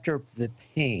generally, after the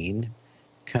pain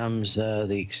comes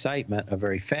the excitement of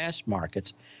very fast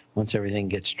markets once everything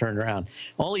gets turned around.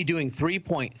 Only doing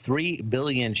 3.3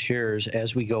 billion shares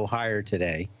as we go higher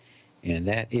today, and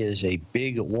that is a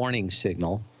big warning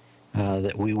signal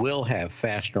that we will have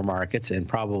faster markets and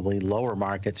probably lower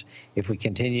markets if we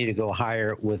continue to go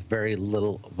higher with very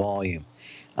little volume.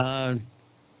 I'm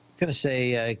going to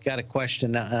say I got a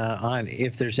question on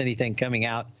if there's anything coming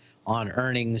out on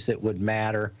earnings that would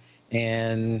matter.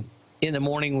 And in the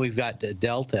morning, we've got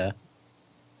Delta.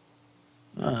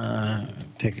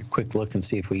 Take a quick look and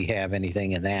see if we have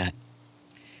anything in that.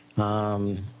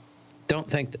 Don't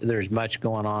think that there's much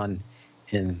going on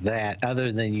in that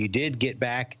other than you did get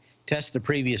back, test the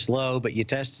previous low, but you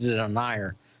tested it on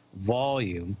higher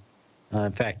volume.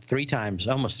 In fact,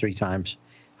 almost three times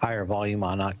higher volume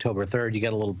on October 3rd. You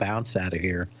got a little bounce out of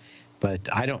here, but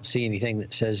I don't see anything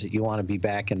that says that you want to be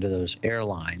back into those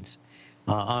airlines.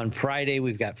 On Friday,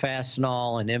 we've got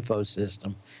Fastenal and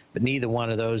Infosystem, but neither one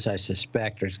of those, I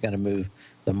suspect, is going to move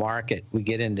the market. We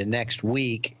get into next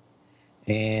week,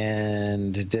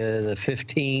 and the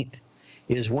 15th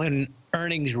is when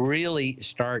earnings really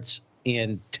starts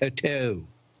in toto.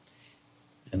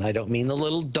 And I don't mean the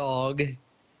little dog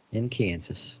in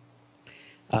Kansas.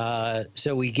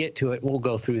 So we get to it. We'll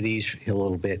go through these a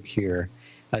little bit here.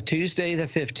 Tuesday the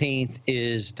 15th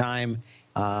is time,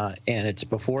 and it's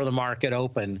before the market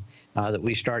open, that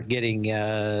we start getting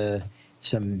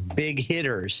some big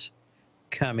hitters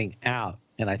coming out.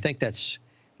 And I think that's,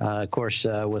 of course,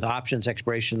 with options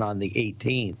expiration on the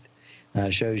 18th.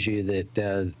 Shows you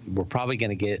that we're probably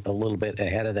going to get a little bit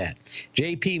ahead of that.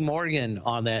 J.P. Morgan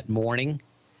on that morning,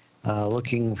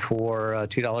 looking for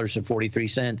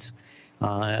 $2.43.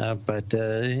 But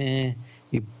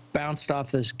you bounced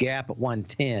off this gap at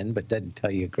 110, but doesn't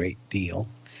tell you a great deal.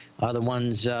 Other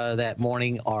ones that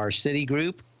morning are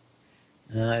Citigroup.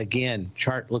 Again,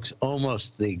 chart looks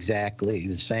almost exactly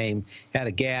the same. Had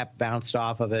a gap, bounced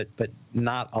off of it, but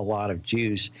not a lot of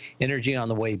juice. Energy on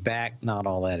the way back, not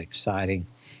all that exciting.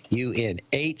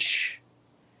 UNH,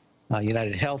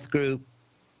 United Health Group.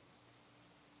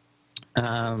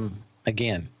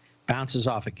 Again, bounces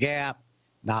off a gap,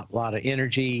 not a lot of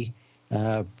energy.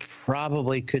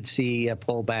 Probably could see a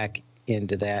pullback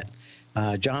into that.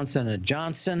 Johnson &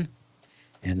 Johnson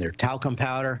and their talcum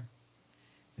powder.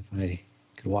 If I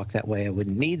could walk that way, I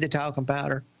wouldn't need the talcum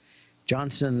powder.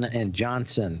 Johnson &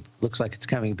 Johnson looks like it's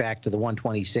coming back to the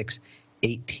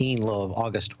 126.18 low of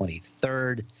August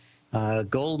 23rd.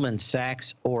 Goldman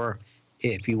Sachs, or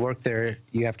if you work there,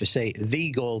 you have to say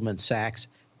the Goldman Sachs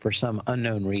for some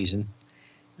unknown reason.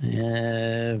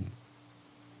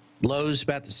 Lows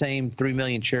about the same, 3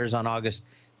 million shares on August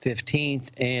 15th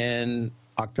and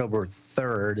October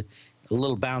 3rd. A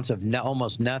little bounce of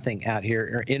almost nothing out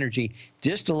here. Energy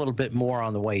just a little bit more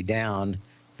on the way down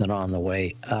than on the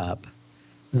way up.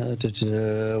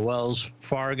 Wells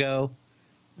Fargo.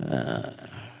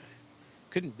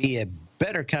 Couldn't be a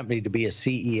better company to be a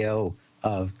CEO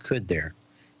of, could there?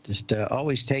 Just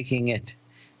always taking it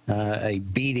a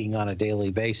beating on a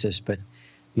daily basis. But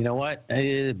you know what?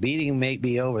 The beating may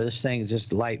be over. This thing is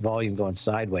just light volume going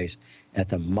sideways at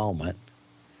the moment.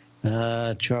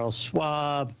 Charles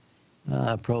Schwab.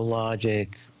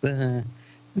 ProLogic,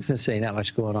 was going to say not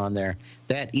much going on there.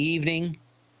 That evening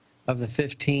of the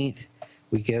 15th,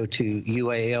 we go to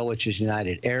UAL, which is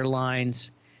United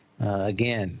Airlines.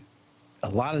 Again, a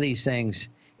lot of these things,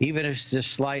 even if it's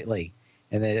just slightly,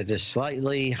 and they're just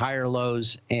slightly higher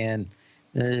lows, and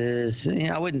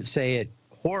I wouldn't say it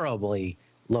horribly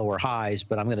lower highs,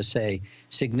 but I'm going to say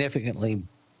significantly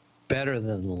better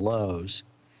than the lows.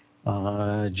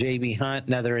 JB Hunt,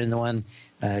 another in the one,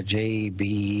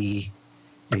 JBHT.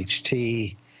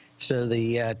 So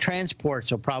the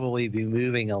transports will probably be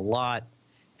moving a lot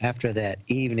after that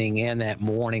evening and that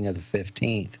morning of the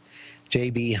 15th.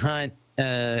 JB Hunt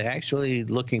actually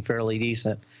looking fairly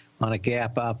decent on a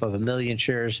gap up of 1 million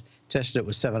shares. Tested it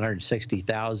with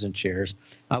 760,000 shares.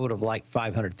 I would have liked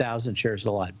 500,000 shares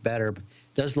a lot better, but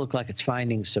it does look like it's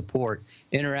finding support.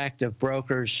 Interactive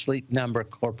Brokers, Sleep Number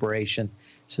Corporation,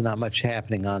 so not much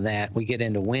happening on that. We get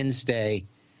into Wednesday,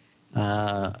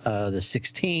 the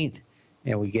 16th,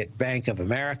 and we get Bank of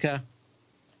America.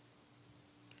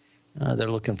 They're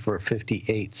looking for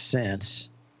 58 cents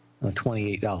on a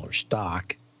 $28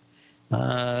 stock.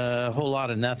 A whole lot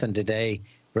of nothing today,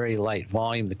 very light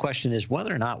volume. The question is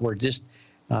whether or not we're just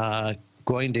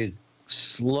going to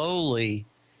slowly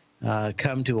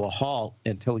come to a halt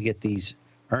until we get these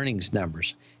earnings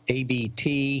numbers.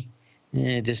 ABT,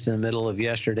 just in the middle of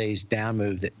yesterday's down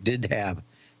move that did have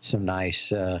some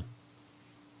nice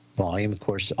volume. Of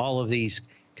course, all of these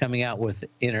coming out with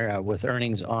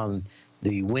earnings on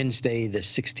the Wednesday, the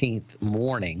 16th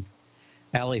morning.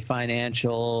 Ally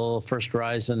Financial, First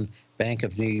Horizon, Bank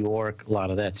of New York, a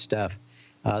lot of that stuff.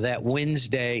 That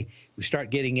Wednesday, we start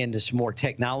getting into some more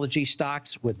technology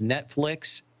stocks with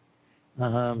Netflix.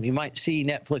 You might see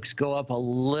Netflix go up a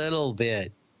little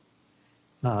bit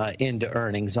into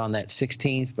earnings on that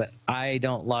 16th, but I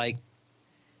don't like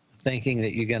thinking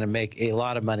that you're going to make a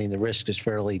lot of money. The risk is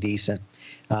fairly decent.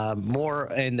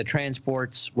 More in the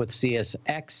transports with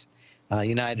CSX,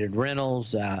 United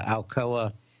Rentals,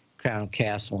 Alcoa, Crown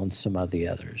Castle, and some of the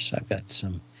others. I've got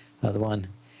some other one.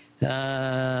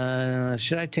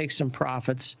 Should I take some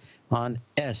profits on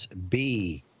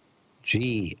SBGL?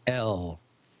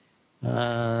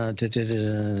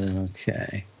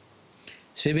 Okay.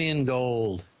 Sibian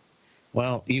Gold.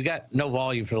 Well, you got no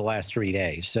volume for the last 3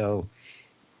 days, so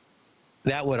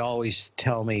that would always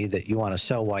tell me that you want to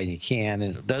sell while you can,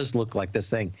 and it does look like this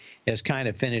thing has kind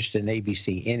of finished in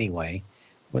ABC anyway.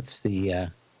 What's the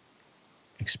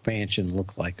expansion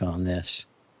look like on this?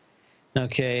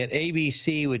 Okay, at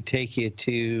ABC would take you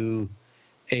to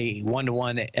a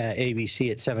 1-to-1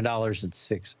 ABC at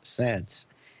 $7.06,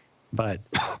 but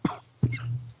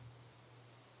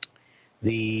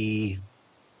the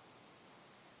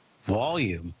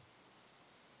volume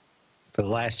for the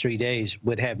last 3 days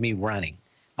would have me running.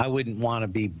 I wouldn't want to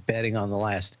be betting on the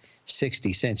last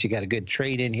 60 cents. You got a good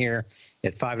trade in here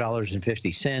at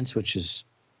 $5.50, which is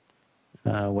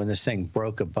when this thing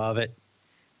broke above it.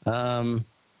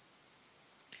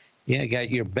 Yeah,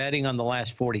 you're betting on the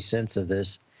last 40 cents of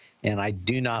this, and I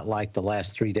do not like the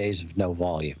last 3 days of no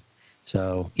volume.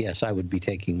 So, yes, I would be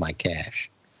taking my cash.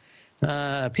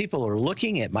 People are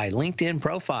looking at my LinkedIn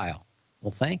profile.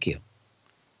 Well, thank you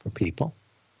for people.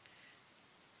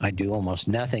 I do almost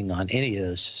nothing on any of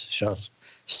those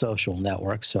social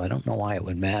networks, so I don't know why it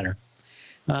would matter.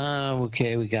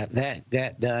 Okay, we got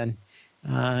that done.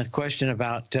 Question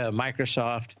about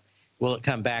Microsoft. Will it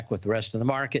come back with the rest of the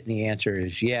market? And the answer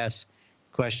is yes.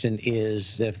 Question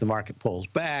is, if the market pulls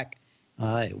back,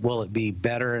 will it be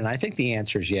better? And I think the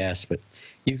answer is yes. But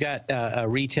you've got a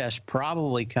retest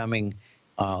probably coming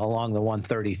along the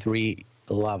 133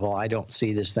 level. I don't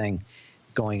see this thing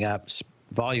going up.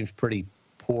 Volume's pretty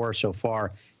poor so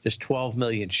far. Just 12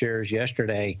 million shares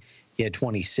yesterday. You had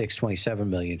 26, 27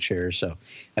 million shares. So,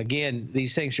 again,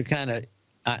 these things are kind of,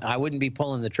 I wouldn't be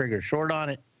pulling the trigger short on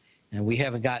it. And we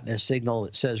haven't gotten a signal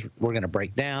that says we're going to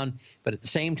break down. But at the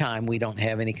same time, we don't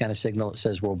have any kind of signal that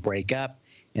says we'll break up.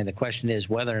 And the question is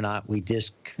whether or not we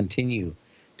just continue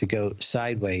to go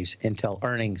sideways until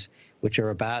earnings, which are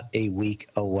about a week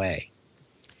away.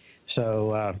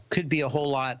 So could be a whole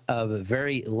lot of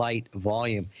very light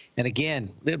volume. And again,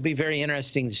 it'll be very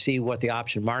interesting to see what the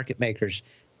option market makers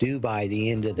do by the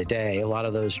end of the day. A lot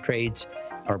of those trades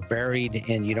are buried,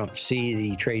 and you don't see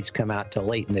the trades come out till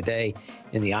late in the day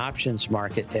in the options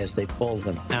market as they pull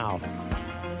them out.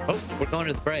 Oh, we're going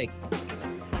to the break.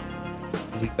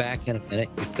 We'll be back in a minute.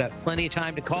 You've got plenty of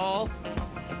time to call.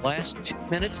 Last 2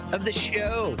 minutes of the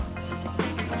show.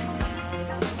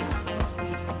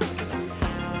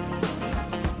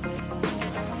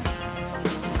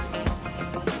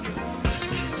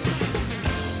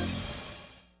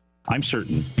 I'm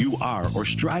certain you are or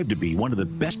strive to be one of the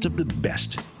best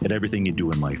at everything you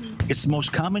do in life. It's the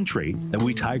most common trait that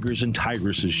we tigers and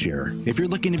tigresses share. If you're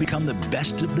looking to become the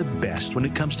best of the best when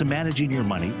it comes to managing your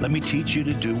money, let me teach you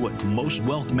to do what most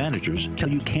wealth managers tell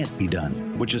you can't be done,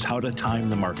 which is how to time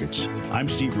the markets. I'm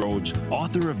Steve Rhodes,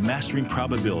 author of Mastering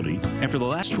Probability, and for the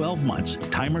last 12 months,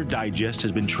 Timer Digest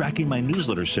has been tracking my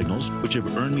newsletter signals, which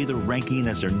have earned me the ranking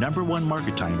as their #1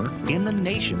 market timer in the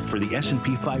nation for the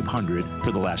S&P 500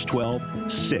 for the last 12,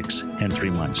 6, and 3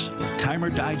 months. Timer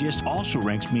Digest also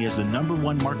ranks me as the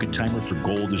 #1 market timer for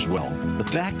gold as well. The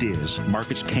fact is,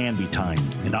 markets can be timed,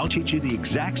 and I'll teach you the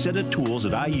exact set of tools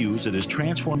that I use that has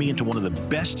transformed me into one of the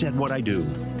best at what I do.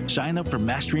 Sign up for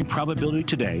Mastering Probability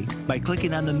today by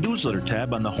clicking on the newsletter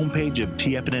tab on the homepage of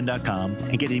TFNN.com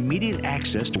and get immediate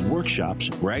access to workshops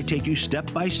where I take you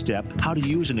step by step how to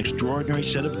use an extraordinary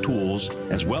set of tools,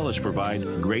 as well as provide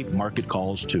great market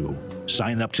calls too.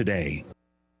 Sign up today.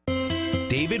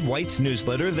 David White's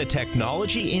newsletter, The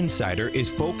Technology Insider, is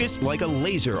focused like a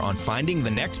laser on finding the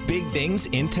next big things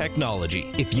in technology.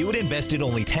 If you had invested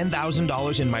only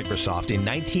 $10,000 in Microsoft in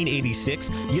 1986,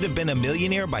 you'd have been a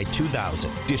millionaire by 2000.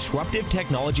 Disruptive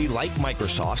technology like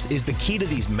Microsoft's is the key to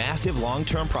these massive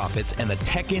long-term profits, and the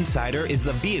Tech Insider is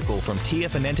the vehicle from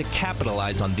TFNN to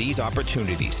capitalize on these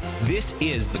opportunities. This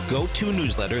is the go-to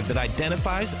newsletter that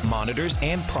identifies, monitors,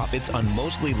 and profits on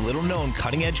mostly little-known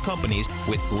cutting-edge companies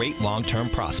with great long-term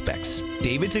prospects.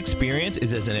 David's experience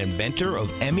is as an inventor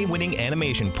of Emmy-winning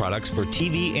animation products for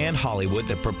TV and Hollywood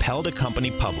that propelled a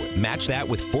company public. Match that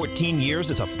with 14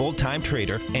 years as a full-time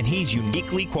trader, and he's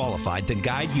uniquely qualified to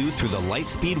guide you through the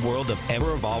light-speed world of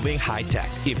ever-evolving high-tech.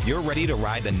 If you're ready to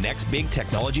ride the next big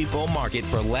technology bull market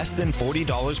for less than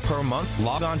 $40 per month,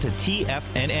 log on to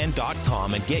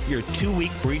TFNN.com and get your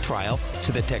 2-week free trial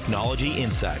to the Technology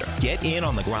Insider. Get in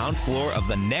on the ground floor of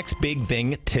the next big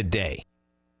thing today.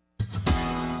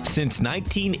 Since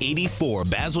 1984,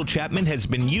 Basil Chapman has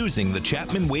been using the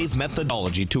Chapman Wave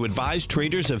methodology to advise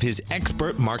traders of his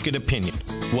expert market opinion.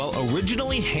 While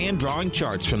originally hand-drawing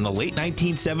charts from the late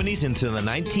 1970s into the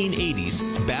 1980s,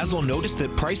 Basil noticed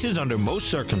that prices under most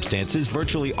circumstances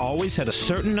virtually always had a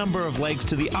certain number of legs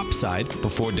to the upside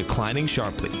before declining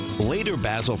sharply. Later,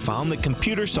 Basil found that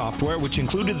computer software, which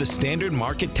included the standard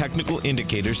market technical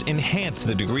indicators, enhanced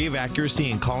the degree of accuracy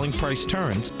in calling price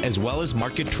turns, as well as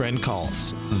market trend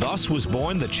calls. Thus was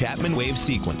born the Chapman Wave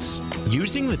sequence.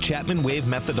 Using the Chapman Wave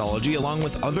methodology along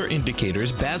with other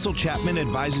indicators, Basil Chapman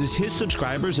advises his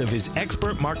subscribers of his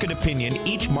expert market opinion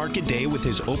each market day with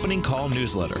his opening call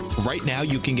newsletter. Right now,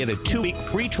 you can get a 2-week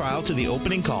free trial to the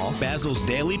opening call, Basil's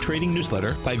daily trading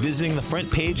newsletter, by visiting the front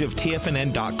page of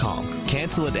TFNN.com.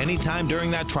 Cancel at any time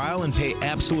during that trial and pay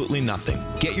absolutely nothing.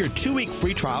 Get your 2-week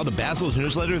free trial to Basil's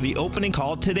newsletter, The Opening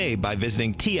Call, today by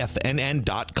visiting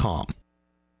TFNN.com.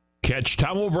 Catch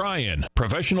Tom O'Brien,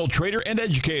 professional trader and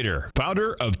educator,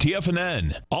 founder of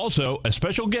TFNN. Also, a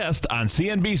special guest on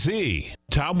CNBC.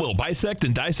 Tom will bisect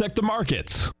and dissect the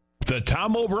markets. The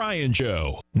Tom O'Brien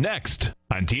Show, next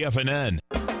on TFNN.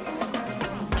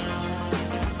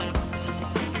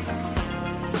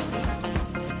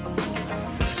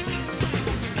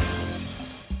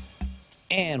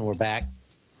 And we're back.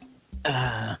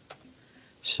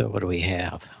 So what do we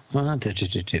have?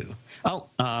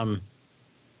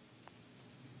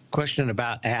 Question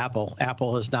about Apple.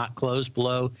 Apple has not closed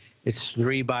below its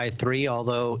 3x3,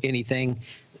 although anything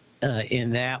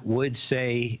in that would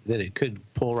say that it could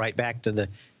pull right back to the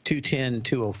 210,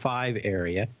 205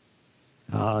 area.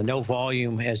 No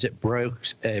volume as it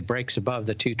breaks above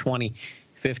the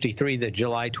 220.53, the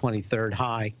July 23rd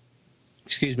high.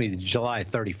 Excuse me, the July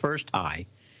 31st high.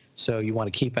 So you want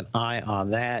to keep an eye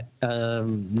on that.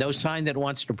 No sign that it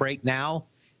wants to break now.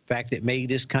 In fact, it may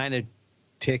just kind of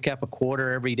tick up a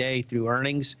quarter every day through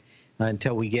earnings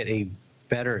until we get a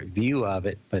better view of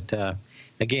it. But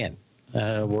again,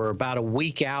 we're about a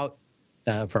week out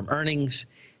from earnings,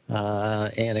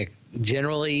 and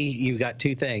generally you've got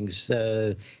two things,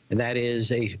 and that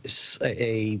is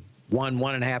a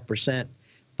 1.5%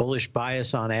 bullish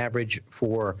bias on average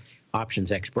for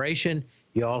options expiration.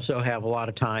 You also have a lot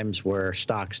of times where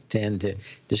stocks tend to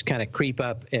just kind of creep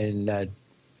up and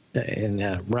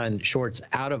run shorts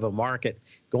out of a market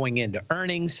going into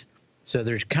earnings. So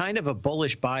there's kind of a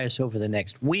bullish bias over the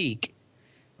next week.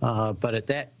 But at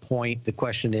that point, the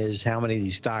question is how many of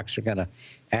these stocks are going to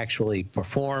actually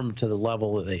perform to the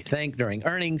level that they think during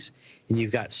earnings. And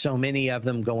you've got so many of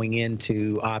them going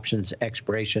into options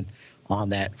expiration on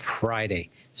that Friday.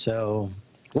 So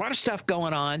a lot of stuff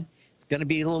going on. It's going to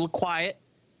be a little quiet,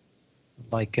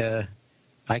 like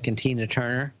Ike and Tina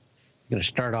Turner. I'm going to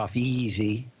start off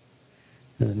easy.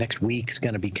 The next week's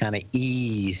going to be kind of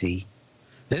easy.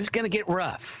 Then it's going to get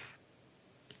rough.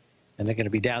 And they're going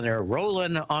to be down there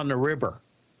rolling on the river.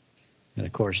 And,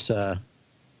 of course,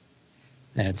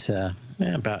 that's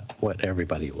about what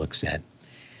everybody looks at.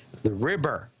 The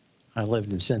river. I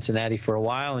lived in Cincinnati for a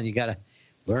while, and you got to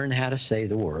learn how to say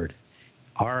the word.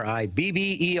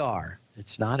 R-I-B-B-E-R.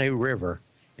 It's not a river.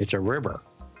 It's a river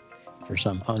for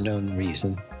some unknown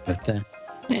reason. But,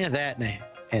 that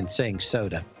and saying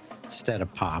soda instead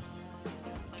of pop.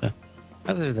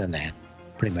 Other than that,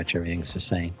 pretty much everything's the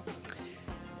same.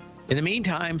 In the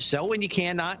meantime, sell when you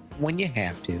can, not when you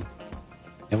have to.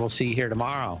 And we'll see you here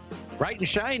tomorrow, bright and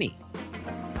shiny,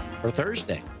 for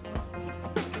Thursday.